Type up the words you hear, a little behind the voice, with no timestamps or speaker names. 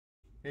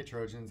Hey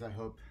Trojans, I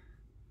hope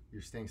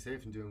you're staying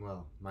safe and doing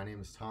well. My name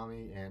is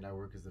Tommy and I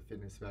work as the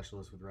fitness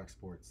specialist with Rec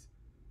Sports.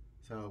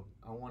 So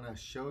I want to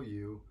show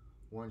you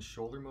one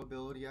shoulder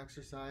mobility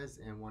exercise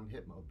and one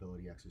hip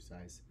mobility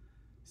exercise.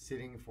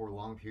 Sitting for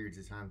long periods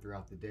of time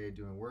throughout the day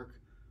doing work,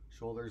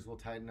 shoulders will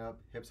tighten up,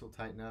 hips will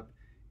tighten up,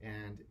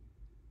 and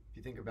if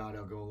you think about it,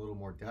 I'll go a little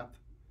more depth.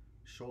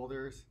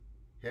 Shoulders,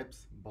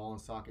 hips, ball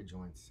and socket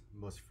joints,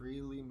 most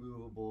freely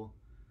movable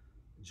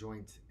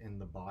joint in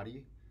the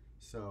body.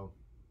 So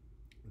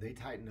they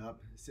tighten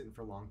up sitting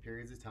for long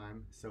periods of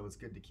time, so it's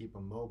good to keep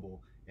them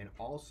mobile. And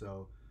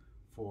also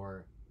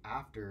for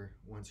after,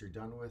 once you're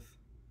done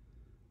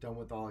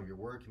with all of your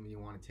work and you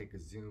want to take a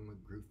Zoom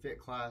group fit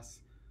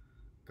class,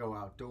 go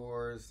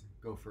outdoors,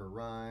 go for a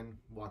run,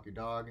 walk your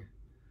dog,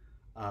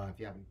 if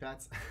you have any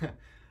pets,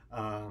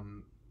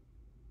 um,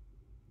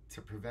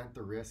 to prevent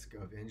the risk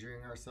of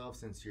injuring ourselves.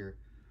 Since your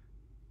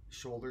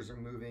shoulders are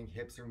moving,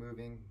 hips are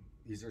moving,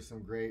 these are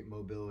some great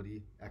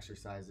mobility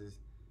exercises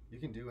you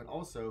can do. And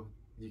also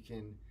you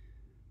can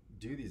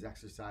do these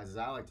exercises.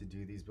 I like to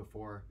do these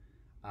before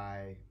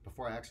I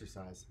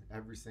exercise.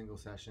 Every single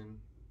session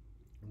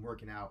I'm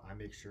working out, I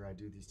make sure I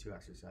do these two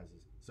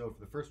exercises. So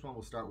for the first one,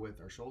 we'll start with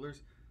our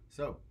shoulders.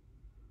 So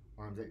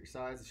arms at your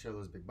sides, show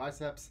those big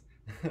biceps.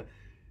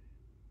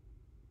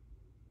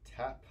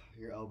 Tap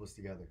your elbows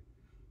together.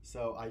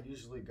 So I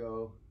usually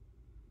go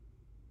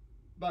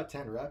about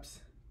 10 reps,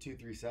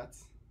 2-3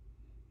 sets.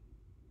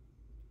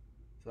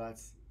 So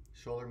that's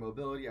shoulder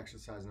mobility,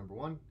 exercise number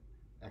one.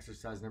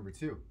 Exercise number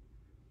two,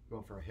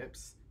 going for our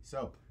hips.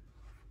 So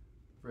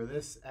for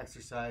this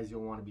exercise,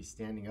 you'll want to be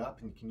standing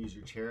up, and you can use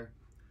your chair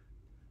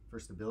for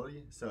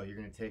stability. So you're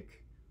going to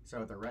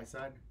start with the right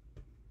side,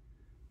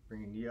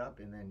 bring your knee up,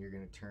 and then you're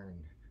going to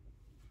turn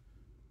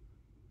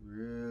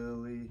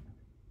really.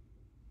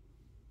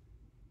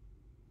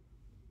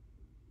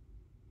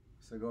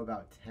 So go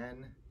about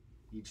 10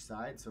 each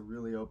side. So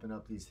really open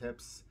up these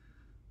hips,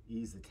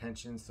 ease the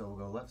tension. So we'll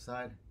go left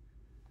side.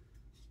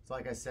 So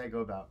like I said,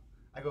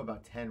 I go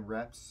about 10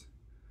 reps,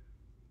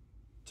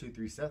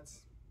 2-3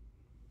 sets.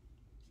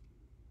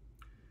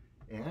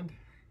 And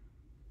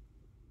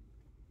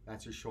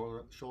that's your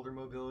shoulder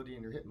mobility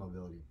and your hip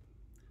mobility.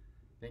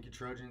 Thank you,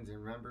 Trojans,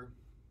 and remember,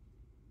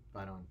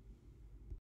 fight on.